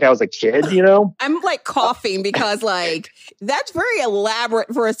this since like I was a kid, you know? I'm like coughing because like that's very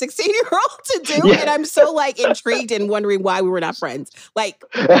elaborate for a 16-year-old to do. Yeah. And I'm so like intrigued and wondering why we were not friends. Like,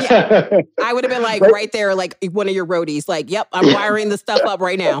 yeah, I would have been like right there, like one of your roadies. Like, yep, I'm wiring the stuff up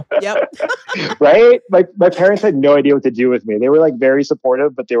right now. Yep. Right? My parents had no idea what to do with me. They were like very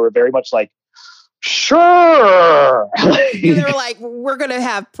supportive, but they were very much like, sure. And they're like, we're going to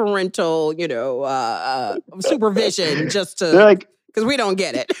have parental, supervision just They're like, because we don't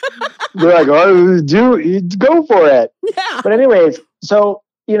get it. they're like, oh, go for it. Yeah. But anyways, so,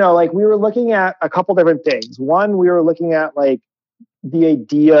 like we were looking at a couple different things. One, we were looking at like the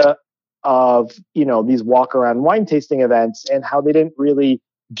idea of, these walk around wine tasting events and how they didn't really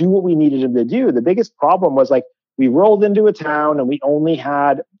do what we needed them to do. The biggest problem was like, we rolled into a town and we only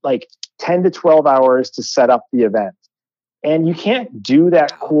had like 10 to 12 hours to set up the event. And you can't do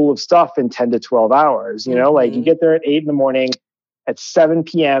that cool of stuff in 10 to 12 hours. Like you get there at 8 a.m, at 7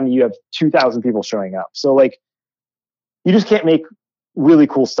 p.m, you have 2,000 people showing up. So like, you just can't make really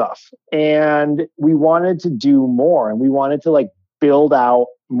cool stuff. And we wanted to do more, and we wanted to like build out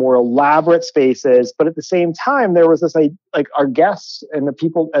more elaborate spaces. But at the same time, there was this like our guests and the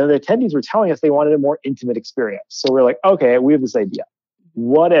people and the attendees were telling us they wanted a more intimate experience. So we're like, okay, we have this idea.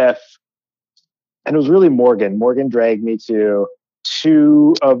 What if, and it was really Morgan. Morgan dragged me to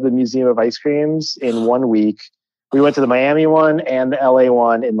 2 of the Museum of Ice Creams in 1 week. We went to the Miami one and the LA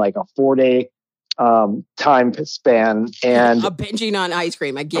one in like a 4-day time span. And a binging on ice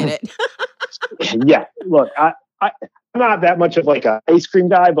cream. I get it. Yeah, look, I'm not that much of like an ice cream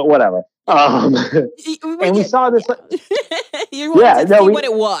guy, but whatever. And we saw this. You wanted to see what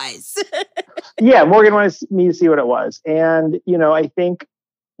it was. Yeah, Morgan wanted me to see what it was. And, I think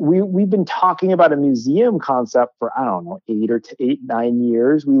we've been talking about a museum concept for, I don't know, 9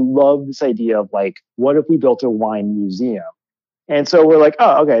 years. We love this idea of like, what if we built a wine museum? And so we're like,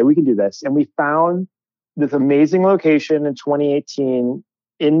 oh, okay, we can do this. And we found this amazing location in 2018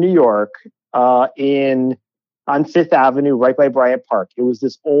 in New York, on Fifth Avenue, right by Bryant Park. It was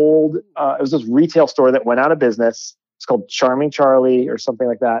this this retail store that went out of business. It's called Charming Charlie or something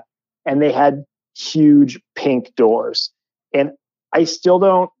like that. And they had huge pink doors. And I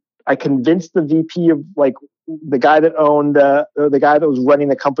convinced the VP of like the guy that owned, the guy that was running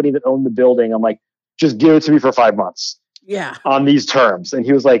the company that owned the building. I'm like, just give it to me for 5 months. Yeah. On these terms. And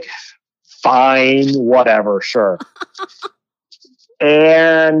he was like, fine, whatever, sure.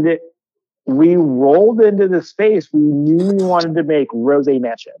 And we rolled into the space. We knew we wanted to make Rosé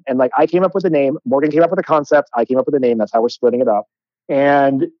Mansion. And like, I came up with the name, Morgan came up with the concept, I came up with the name. That's how we're splitting it up.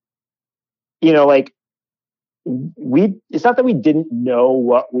 And, like, it's not that we didn't know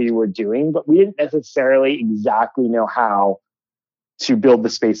what we were doing, but we didn't necessarily exactly know how to build the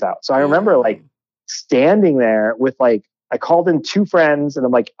space out. So I remember like standing there with like, I called in 2 friends and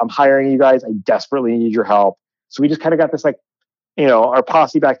I'm like, I'm hiring you guys. I desperately need your help. So we just kind of got this like, our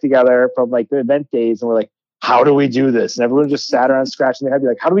posse back together from like the event days. And we're like, how do we do this? And everyone just sat around scratching their head, be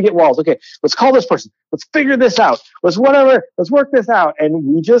like, how do we get walls? Okay, let's call this person. Let's figure this out. Let's work this out. And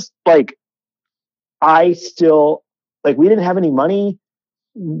we just like, we didn't have any money.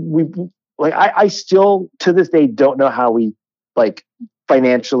 I still to this day don't know how we like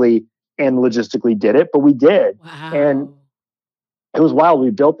financially and logistically did it, but we did. Wow. And it was wild. We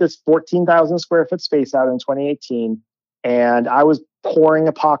built this 14,000 square foot space out in 2018. And I was pouring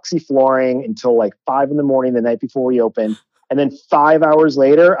epoxy flooring until like 5 a.m. the night before we opened. And then 5 hours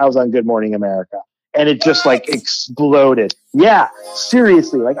later, I was on Good Morning America. And it just like exploded. Yeah,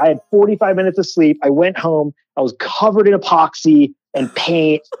 seriously. Like I had 45 minutes of sleep. I went home. I was covered in epoxy and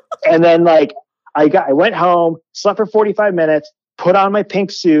paint. And then like I went home, slept for 45 minutes, put on my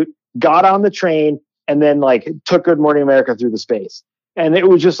pink suit, got on the train, and then like took Good Morning America through the space. And it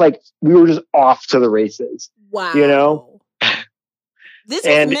was just like, we were just off to the races. Wow. This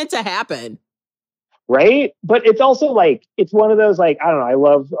was meant to happen. Right. But it's also like, it's one of those, like, I don't know. I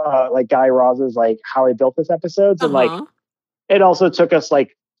love like Guy Raz's, like How I Built This episodes. And like, it also took us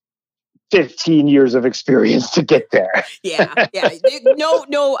like 15 years of experience to get there. Yeah.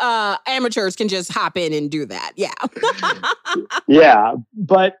 No amateurs can just hop in and do that. Yeah. Yeah.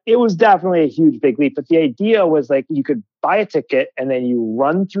 But it was definitely a huge, big leap. But the idea was like, you could buy a ticket and then you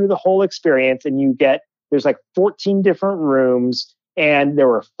run through the whole experience and there's like 14 different rooms and they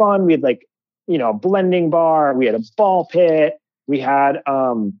were fun. We had like, a blending bar. We had a ball pit. We had,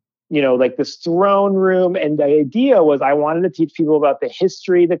 like this throne room. And the idea was I wanted to teach people about the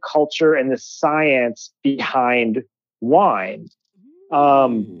history, the culture, and the science behind wine.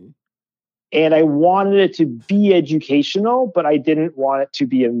 And I wanted it to be educational, but I didn't want it to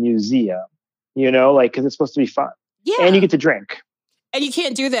be a museum, because it's supposed to be fun. Yeah. And you get to drink. And you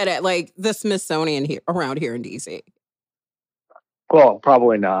can't do that at like the Smithsonian around here in DC. Well,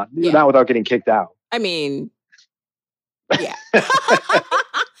 probably not. Yeah. Not without getting kicked out. I mean, yeah.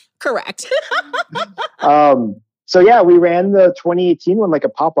 Correct. So yeah, we ran the 2018 one like a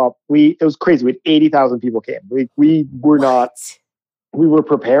pop-up. It was crazy. We had 80,000 people came. We were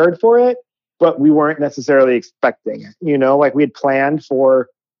prepared for it, but we weren't necessarily expecting it. You know, like we had planned for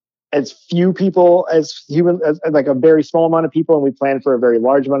as few people as like a very small amount of people, and we planned for a very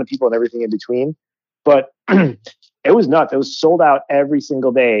large amount of people and everything in between. But it was nuts. It was sold out every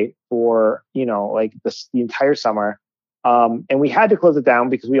single day for, you know, like the entire summer. And we had to close it down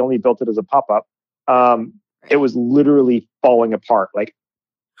because we only built it as a pop-up. It was literally falling apart. Like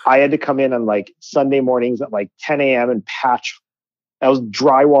I had to come in on like Sunday mornings at like 10 a.m. and patch. I was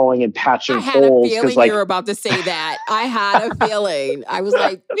drywalling and patching holes. I had a feeling like, you were about to say that. I had a feeling. I was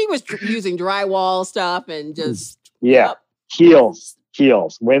like, he was using drywall stuff and just heels.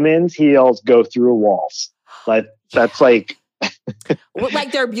 Women's heels go through walls. Like that's like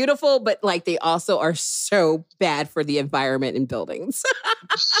like they're beautiful, but like they also are so bad for the environment and buildings.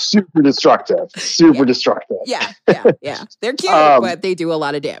 super destructive. Yeah. They're cute, but they do a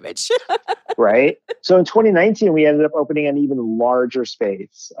lot of damage. Right. So in 2019, we ended up opening an even larger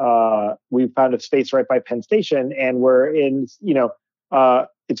space. We found a space right by Penn Station, and we're in, you know,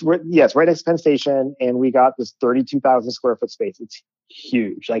 it's right next to Penn Station, and we got this 32,000 square foot space. It's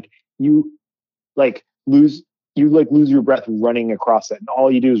huge. Like you lose your breath running across it, and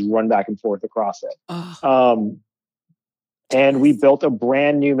all you do is run back and forth across it. And we built a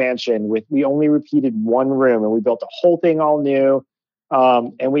brand new mansion we only repeated one room, and we built the whole thing all new.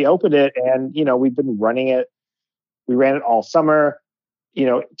 And we opened it, and, you know, we've been running it. We ran it all summer, you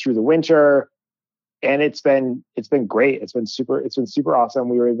know, through the winter, and it's been great. It's been super awesome.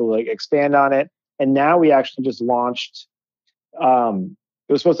 We were able to like expand on it. And now we actually just launched, it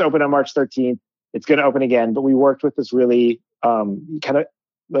was supposed to open on March 13th. It's going to open again, but we worked with this really, kind of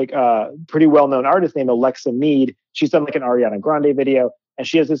like, pretty well-known artist named Alexa Mead. She's done like an Ariana Grande video, and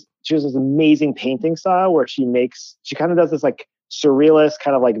she has this amazing painting style where she kind of does this like surrealist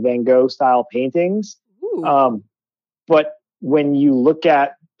kind of like Van Gogh style paintings. But when you look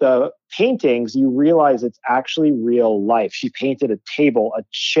at the paintings, you realize it's actually real life. She painted a table, a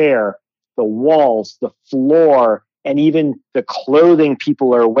chair, the walls, the floor, and even the clothing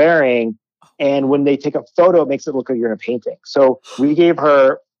people are wearing. And when they take a photo, it makes it look like you're in a painting. So we gave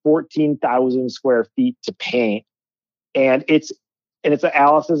her 14,000 square feet to paint, and it's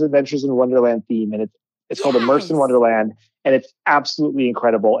Alice's Adventures in Wonderland theme, and it's called Immerse in Wonderland. And it's absolutely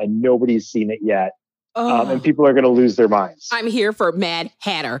incredible, and nobody's seen it yet. And people are going to lose their minds. I'm here for Mad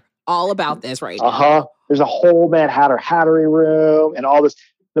Hatter. All about this right now. There's a whole Mad Hatter hattery room and all this.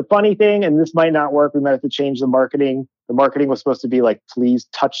 The funny thing, and this might not work, we might have to change the marketing. The marketing was supposed to be like, please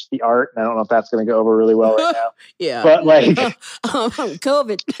touch the art. And I don't know if that's going to go over really well right now. Yeah. But like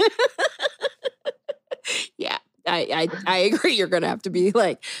COVID. Yeah. I agree. You're going to have to be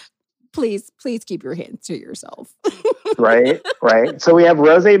like, please keep your hands to yourself. Right. So we have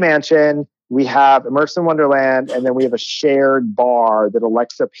Rosé Mansion, we have Immerse in Wonderland, and then we have a shared bar that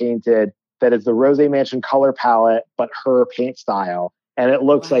Alexa painted that is the Rosé Mansion color palette, but her paint style. And it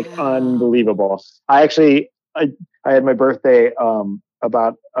looks like unbelievable. I had my birthday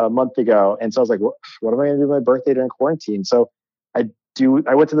about a month ago, and so I was like, what am I going to do with my birthday during quarantine? So I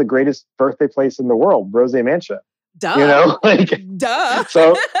went to the greatest birthday place in the world, Rosé Mansion. Duh. You know, like, duh.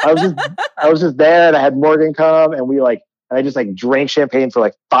 So I was just there, and I had Morgan come, and I just like drank champagne for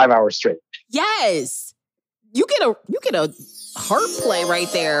like 5 hours straight. Yes, you get a heart play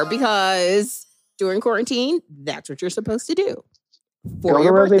right there, because during quarantine, that's what you're supposed to do for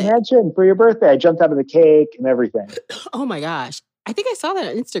your birthday. Mansion for your birthday. I jumped out of the cake and everything. Oh my gosh, I think I saw that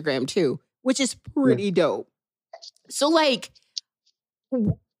on Instagram too, which is pretty dope. So like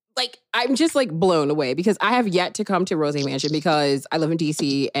I'm just like blown away, because I have yet to come to Rosé Mansion because I live in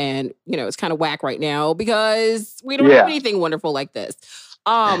DC, and you know it's kind of whack right now because we don't have anything wonderful like this.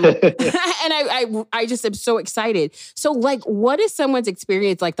 And I just am so excited. So like, what is someone's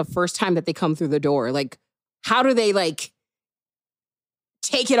experience like the first time that they come through the door? Like, how do they like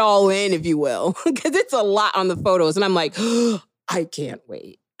take it all in, if you will? Because it's a lot on the photos, and I'm like, I can't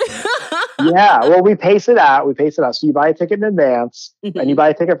wait. Yeah, well, we pace it out. So you buy a ticket in advance, and you buy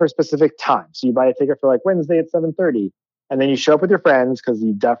a ticket for a specific time. So you buy a ticket for like Wednesday at 7:30, and then you show up with your friends, because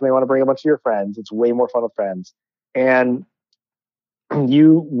you definitely want to bring a bunch of your friends. It's way more fun with friends. And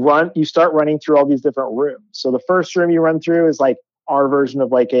you start running through all these different rooms. So the first room you run through is like our version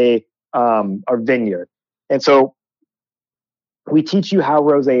of like a vineyard. And so we teach you how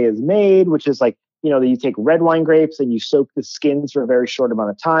rosé is made, which is like, you know, that you take red wine grapes and you soak the skins for a very short amount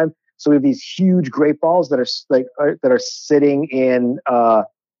of time. So we have these huge grape balls that are sitting in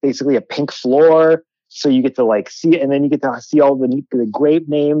basically a pink floor. So you get to like see it, and then you get to see all the grape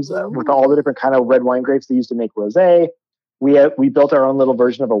names with all the different kind of red wine grapes they used to make rosé. We built our own little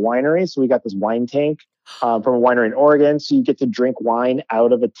version of a winery. So we got this wine tank from a winery in Oregon. So you get to drink wine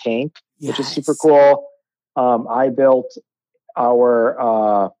out of a tank, which is super cool. I built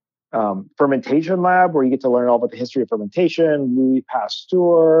our fermentation lab where you get to learn all about the history of fermentation, Louis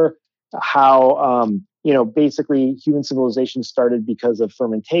Pasteur, how, basically human civilization started because of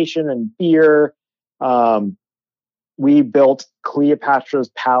fermentation and beer. We built Cleopatra's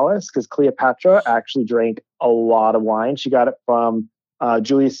Palace because Cleopatra actually drank a lot of wine. She got it from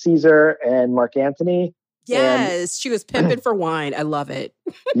Julius Caesar and Mark Antony. Yes, she was pimping for wine. I love it.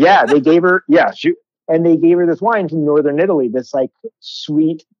 Yeah, they gave her, they gave her this wine from northern Italy, this like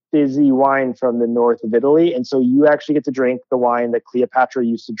sweet, fizzy wine from the north of Italy. And so you actually get to drink the wine that Cleopatra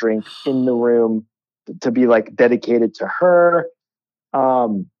used to drink in the room to be like dedicated to her.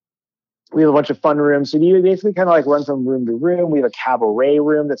 We have a bunch of fun rooms. So you basically kind of like run from room to room. We have a cabaret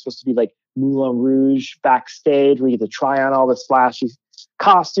room that's supposed to be like Moulin Rouge backstage where you get to try on all the flashy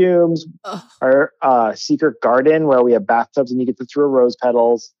costumes. Our secret garden where we have bathtubs and you get to throw rose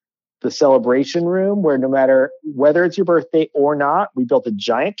petals. The celebration room where no matter whether it's your birthday or not, we built a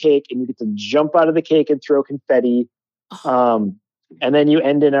giant cake and you get to jump out of the cake and throw confetti. And then you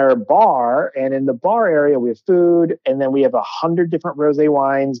end in our bar, and in the bar area, we have food. And then we have 100 different rosé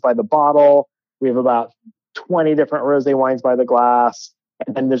wines by the bottle. We have about 20 different rosé wines by the glass.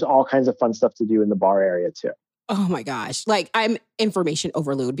 And then there's all kinds of fun stuff to do in the bar area too. Oh my gosh. Like I'm information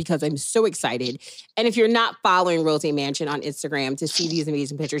overload because I'm so excited. And if you're not following Rosé Mansion on Instagram to see these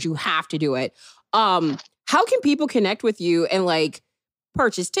amazing pictures, you have to do it. How can people connect with you and like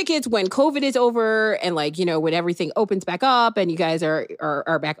purchase tickets when COVID is over and like, when everything opens back up and you guys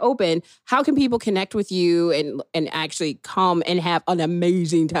are back open? How can people connect with you and actually come and have an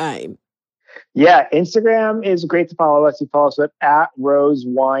amazing time? Yeah, Instagram is great to follow us. You follow us at Rose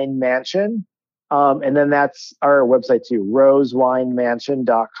Wine Mansion. And then that's our website too,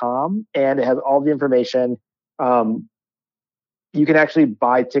 rosewinemansion.com. And it has all the information. You can actually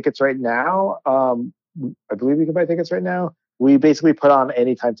buy tickets right now. I believe you can buy tickets right now. We basically put on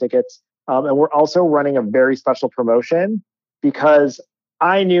anytime tickets. And we're also running a very special promotion because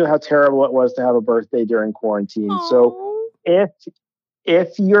I knew how terrible it was to have a birthday during quarantine. Aww. So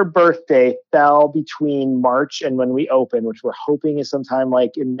if your birthday fell between March and when we open, which we're hoping is sometime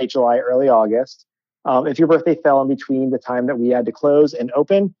like in late July, early August, if your birthday fell in between the time that we had to close and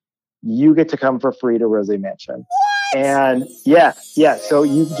open, you get to come for free to Rosé Mansion. What? And yeah. So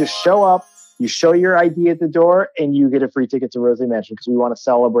you just show up, you show your ID at the door, and you get a free ticket to Rosé Mansion because we want to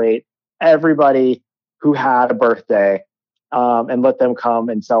celebrate everybody who had a birthday and let them come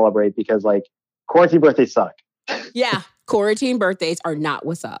and celebrate because like quarantine birthdays suck. Yeah. Quarantine birthdays are not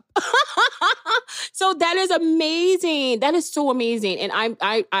what's up. So that is amazing. That is so amazing. And I'm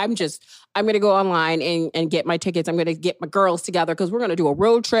going to go online and get my tickets. I'm going to get my girls together because we're going to do a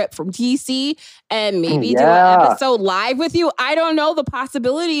road trip from DC and maybe do an episode live with you. I don't know. The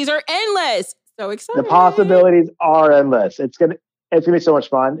possibilities are endless. So excited. The possibilities are endless. It's going to be so much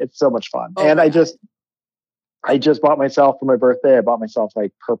fun. It's so much fun. Oh, and I just bought myself for my birthday. I bought myself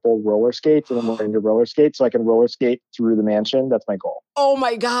like purple roller skates and I'm learning to roller skate so I can roller skate through the mansion. That's my goal. Oh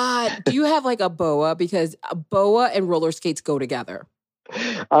my God. Do you have like a boa? Because a boa and roller skates go together.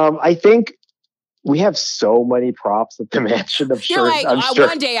 I think we have so many props at the mansion. You're like,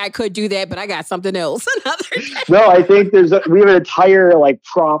 one day I could do that, but I got something else another day. No, I think we have an entire like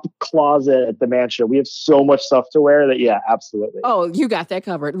prop closet at the mansion. We have so much stuff to wear that, yeah, absolutely. Oh, you got that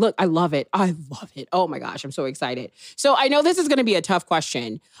covered. Look, I love it. I love it. Oh my gosh, I'm so excited. So I know this is going to be a tough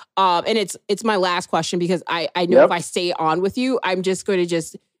question. And it's my last question because I know if I stay on with you, I'm just going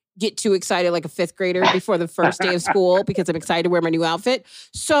to get too excited like a fifth grader before the first day of school because I'm excited to wear my new outfit.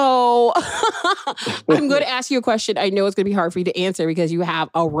 So I'm going to ask you a question. I know it's going to be hard for you to answer because you have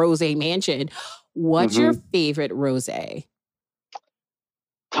a Rosé Mansion. What's your favorite rosé?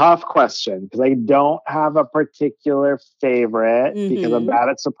 Tough question because I don't have a particular favorite because I'm bad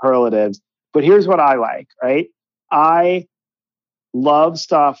at superlatives. But here's what I like, right? I love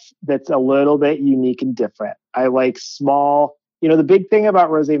stuff that's a little bit unique and different. I like small. The big thing about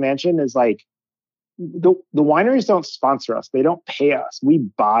Rosé Mansion is like the wineries don't sponsor us. They don't pay us. We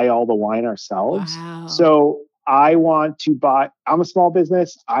buy all the wine ourselves. Wow. So I want to I'm a small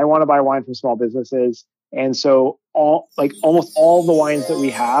business. I want to buy wine from small businesses. And so almost all the wines that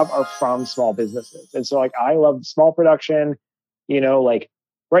we have are from small businesses. And so like, I love small production, like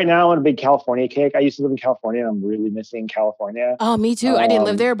right now I'm a big California kick. I used to live in California and I'm really missing California. Oh, me too. I didn't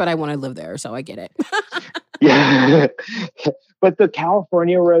live there, but I want to live there. So I get it. Yeah. But the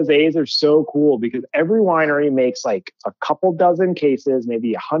California rosés are so cool because every winery makes like a couple dozen cases,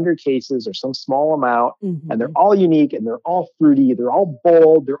 maybe 100 cases or some small amount. And they're all unique and they're all fruity. They're all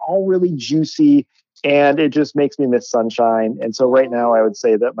bold. They're all really juicy. and it just makes me miss sunshine. And so right now I would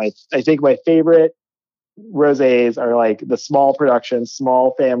say that I think my favorite rosés are like the small production,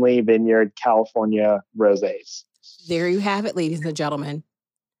 small family vineyard California rosés. There you have it, ladies and gentlemen.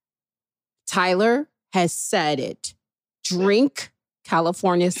 Tyler has said it. Drink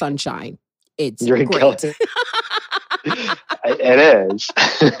California sunshine. It's Drink great. It is.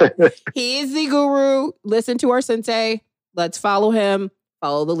 He is the guru. Listen to our sensei. Let's follow him.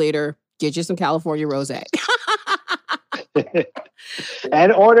 Follow the leader. Get you some California rosé.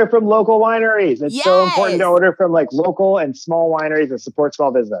 And order from local wineries. It's so important to order from like local and small wineries and support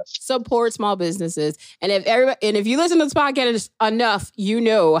small business. Support small businesses. And if you listen to this podcast enough, you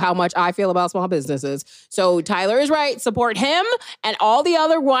know how much I feel about small businesses. So Tyler is right. Support him and all the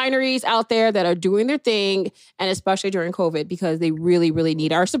other wineries out there that are doing their thing, and especially during COVID, because they really, really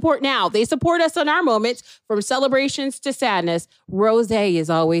need our support now. They support us in our moments, from celebrations to sadness. Rosé is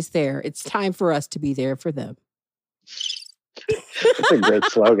always there. It's time for us to be there for them. That's a great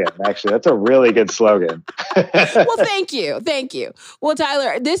slogan, actually. That's a really good slogan. Well, thank you. Thank you. Well,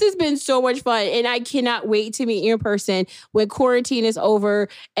 Tyler, this has been so much fun, and I cannot wait to meet you in person when quarantine is over.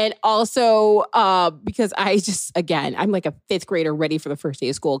 And also because I'm like a fifth grader ready for the first day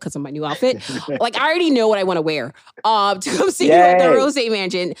of school because of my new outfit. Like, I already know what I want to wear to come see you at the Rosé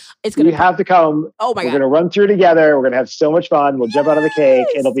Mansion. You have to come. Oh my God. We're going to run through together. We're going to have so much fun. We'll jump out of the cake.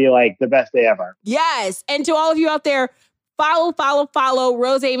 It'll be like the best day ever. Yes. And to all of you out there, follow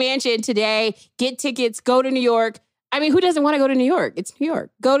Rosé Mansion today. Get tickets. Go to New York. I mean, who doesn't want to go to New York? It's New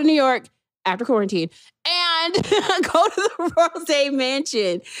York. Go to New York after quarantine and go to the Rosé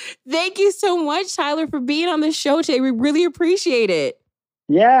Mansion. Thank you so much, Tyler, for being on the show today. We really appreciate it.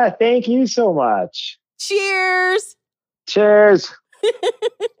 Yeah, thank you so much. Cheers. Cheers.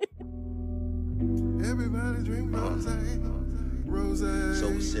 Everybody drink rosé, rosé. So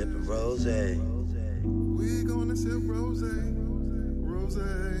we sipping rosé. We gonna sip rosé,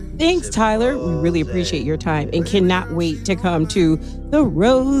 rosé. Thanks, Tyler. We really appreciate your time and cannot wait to come to the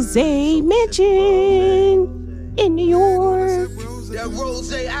Rosé Mansion in New York.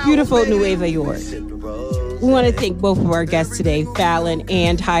 Beautiful Nueva York. We want to thank both of our guests today, Fallon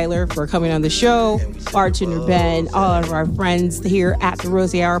and Tyler, for coming on the show. Bartender Ben, all of our friends here at the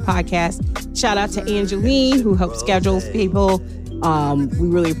Rosé Hour podcast. Shout out to Angeline, who helps schedule people. We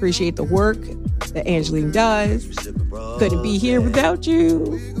really appreciate the work that Angeline does. Couldn't be here without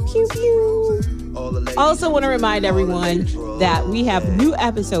you. Pew, pew. Also want to remind everyone that we have new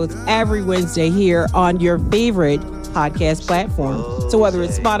episodes every Wednesday here on your favorite podcast platform. So whether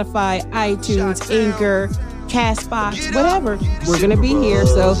it's Spotify, iTunes, Anchor, CastBox, whatever, we're going to be here.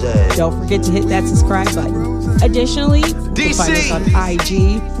 So don't forget to hit that subscribe button. Additionally, you can find us on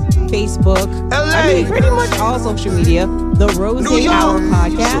IG, Facebook, pretty much all social media, the Rosé Hour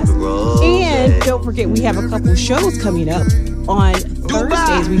podcast. And don't forget, we have a couple shows coming up. On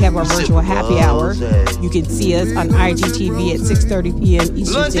Thursdays, we have our virtual happy hour. You can see us on IGTV at 6:30 p.m.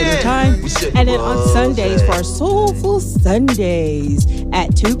 Eastern Standard Time. And then on Sundays for our Soulful Sundays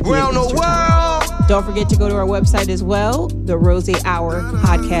at 2 p.m. Eastern Time. Don't forget to go to our website as well,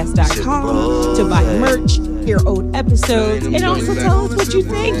 therosehourpodcast.com, to buy merch, hear old episodes, and also tell us what you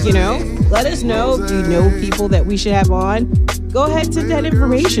think, Let us know. Do you know people that we should have on? Go ahead and send that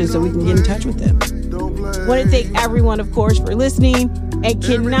information so we can get in touch with them. Want to thank everyone, of course, for listening, and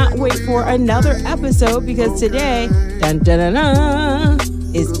cannot wait for another episode because today,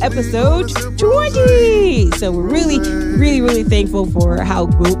 is episode 20. So we're really, really, really thankful for how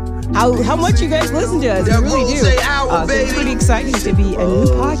much you guys listen to us. We really do. So it's pretty exciting to be a new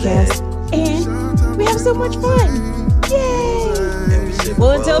podcast, and we have so much fun. Yay!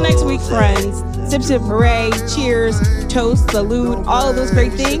 Well, until next week, friends, sip, sip, hooray, cheers, toast, salute, all of those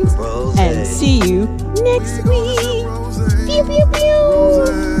great things, and see you next week. Pew, pew,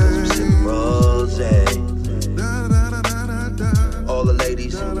 pew.